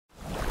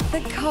The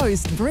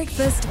Coast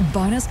Breakfast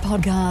Bonus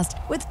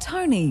Podcast with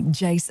Tony,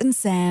 Jace and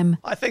Sam.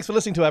 Hi, thanks for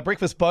listening to our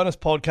Breakfast Bonus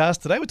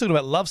Podcast. Today we're talking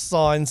about love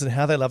signs and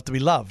how they love to be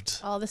loved.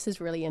 Oh, this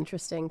is really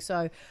interesting.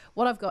 So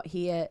what I've got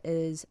here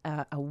is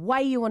a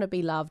way you want to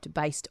be loved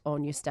based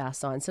on your star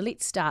sign. So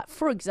let's start,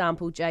 for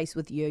example, Jace,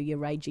 with you, your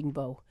raging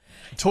bull.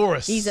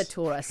 Taurus. He's a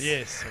Taurus.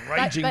 Yes, a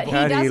raging But bull.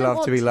 How do you doesn't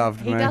love to be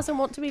loved, He mate? doesn't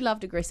want to be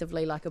loved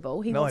aggressively like a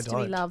bull. He No, wants I to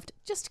be don't. loved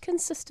just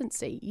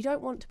consistency. You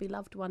don't want to be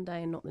loved one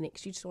day and not the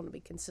next. You just want to be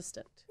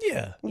consistent.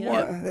 Yeah. You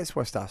Well, know? that's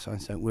why star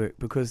signs don't work,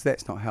 because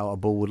that's not how a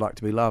bull would like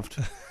to be loved.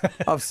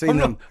 I've seen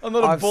them. I'm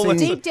not a bull, seen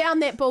it's Deep down,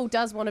 that bull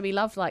does want to be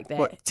loved like that,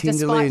 What, tenderly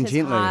despite and his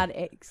gently? hard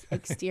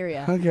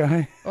exterior.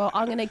 Okay. Well,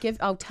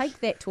 I'll take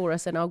that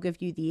Taurus and I'll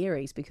give you the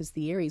Aries, because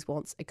the Aries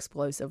wants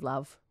explosive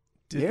love.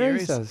 Did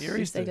Aries does. Aries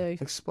Yes, they do.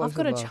 Explosive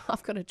I've love.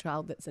 I've got a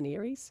child that's an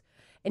Aries.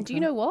 And do you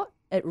know what?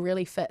 It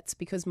really fits,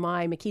 because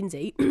my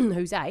Mackenzie,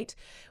 who's 8,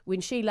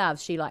 when she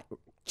loves, she like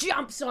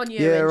jumps on you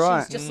Yeah, and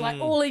right. she's just like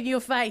all in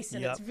your face,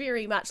 and Yep. it's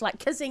very much like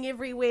kissing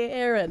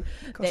everywhere. And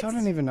Gosh, I that's-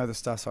 don't even know the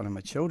star sign of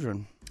my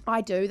children.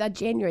 I do. They're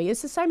January.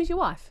 It's the same as your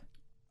wife.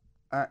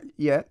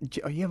 Yeah,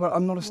 but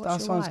I'm not a star your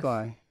signs wife?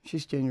 guy.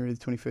 She's January the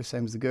 21st,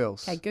 same as the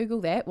girls. Okay, Google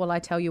that while I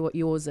tell you what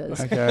yours is.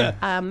 Okay.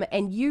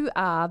 And you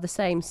are the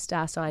same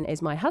star sign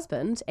as my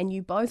husband, and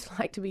you both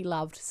like to be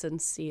loved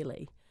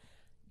sincerely.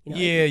 You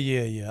know?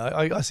 Yeah.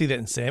 I see that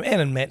in Sam and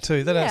in Matt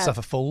too. They don't Yeah.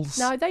 suffer fools.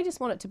 No, they just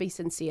want it to be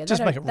sincere. Just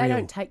they make don't, it They real.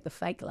 don't take the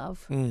fake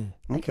love. Mm.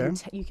 Okay.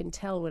 You can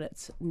tell when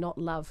it's not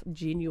love,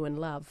 genuine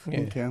love.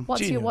 Yeah. Okay.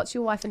 Genuine. What's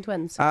your wife and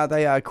twins?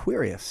 They are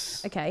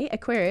Aquarius. Okay,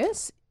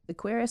 Aquarius.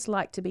 Aquarius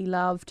like to be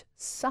loved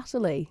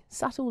subtly,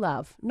 subtle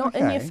love, not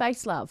in your Okay.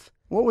 face love.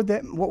 What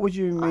would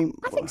you mean?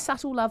 I think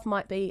subtle love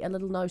might be a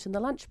little note in the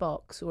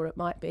lunchbox, or it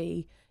might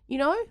be,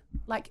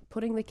 like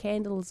putting the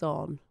candles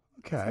on.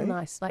 Okay. So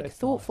nice, like That's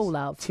thoughtful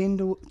nice.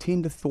 love.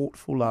 Tender,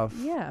 thoughtful love.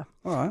 Yeah.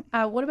 All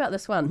right. What about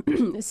this one?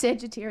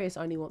 Sagittarius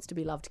only wants to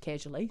be loved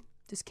casually,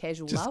 just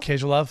casual Just love.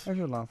 casual love.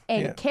 Casual love.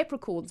 And Yeah.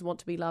 Capricorns want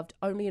to be loved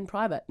only in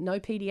private. No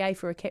PDA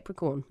for a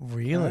Capricorn.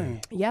 Really?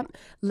 Yep.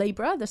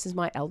 Libra, this is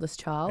my eldest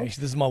child.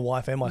 Actually, this is my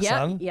wife and my Yeah,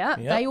 son. yeah.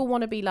 Yep. They all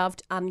want to be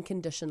loved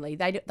unconditionally.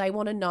 They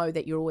want to know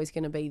that you're always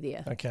going to be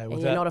there. Okay, and well,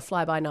 you're that- not a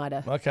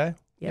fly-by-nighter. Okay.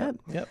 Yeah.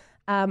 Yep.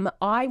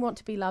 I want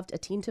to be loved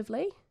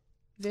attentively.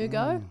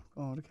 Virgo,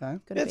 Oh, okay.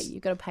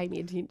 you've got to pay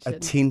me attention.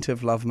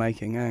 Attentive love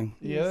making, eh?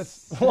 Yeah,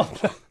 that's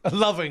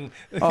loving,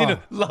 Oh.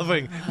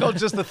 loving, not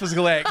just the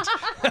physical act.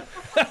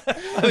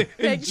 I think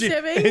Thanks,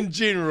 Jimmy. in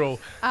general.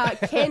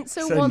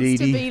 Cancer So wants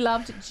needy. to be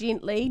loved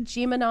gently.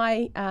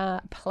 Gemini,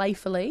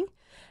 playfully.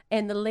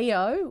 And the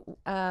Leo,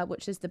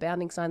 which is the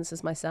bounding sign, this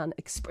is my son,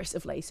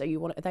 expressively. So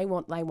they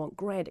want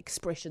grand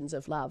expressions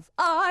of love.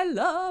 I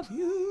love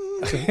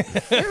you.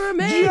 You're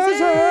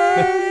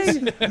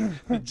amazing.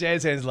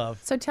 Jazz hands love.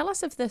 So tell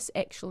us if this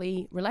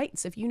actually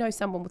relates. If you know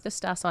someone with this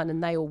star sign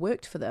and they all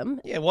worked for them.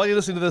 Yeah, while you're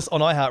listening to this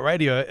on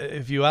iHeartRadio,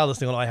 if you are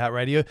listening on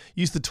iHeartRadio,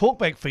 use the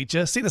talkback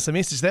feature. Send us a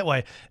message that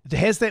way.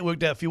 Has that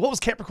worked out for you? What was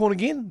Capricorn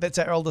again? That's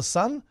our oldest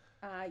son.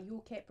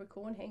 Your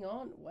Capricorn, hang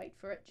on, wait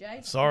for it,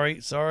 Jay.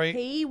 Sorry.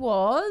 He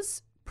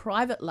was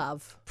private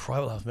love.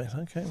 Private love, man.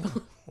 Okay.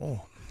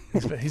 Oh,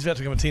 he's about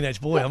to become a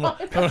teenage boy. I'm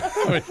not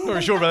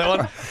very sure about that one.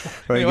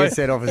 Well, he Anyway. gets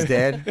that off his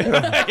dad.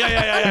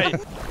 Yeah.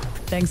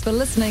 Thanks for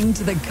listening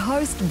to the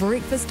Coast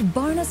Breakfast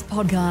Bonus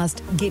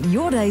Podcast. Get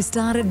your day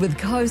started with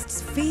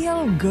Coast's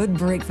Feel Good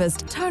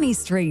Breakfast. Tony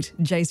Street,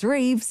 Jace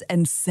Reeves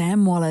and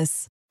Sam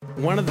Wallace.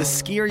 One of the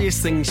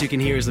scariest things you can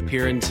hear as a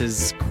parent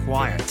is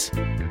quiet.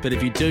 But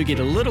if you do get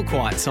a little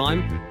quiet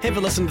time, have a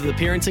listen to The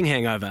Parenting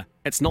Hangover.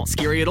 It's not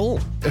scary at all.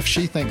 If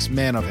she thinks,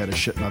 man, I've had a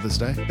shit Mother's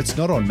Day, it's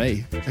not on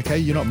me, okay?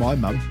 You're not my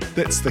mum.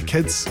 That's the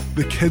kids.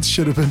 The kids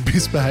should have been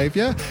best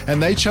behaviour,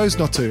 and they chose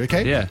not to,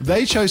 okay? Yeah.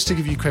 They chose to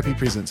give you crappy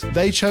presents.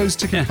 They chose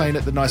to complain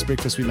at the nice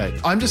breakfast we made.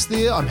 I'm just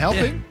there, I'm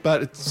helping,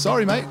 but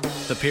sorry, mate.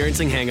 The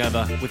Parenting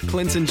Hangover with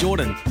Clinton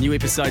Jordan. New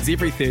episodes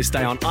every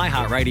Thursday on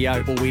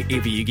iHeartRadio or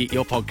wherever you get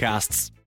your podcasts.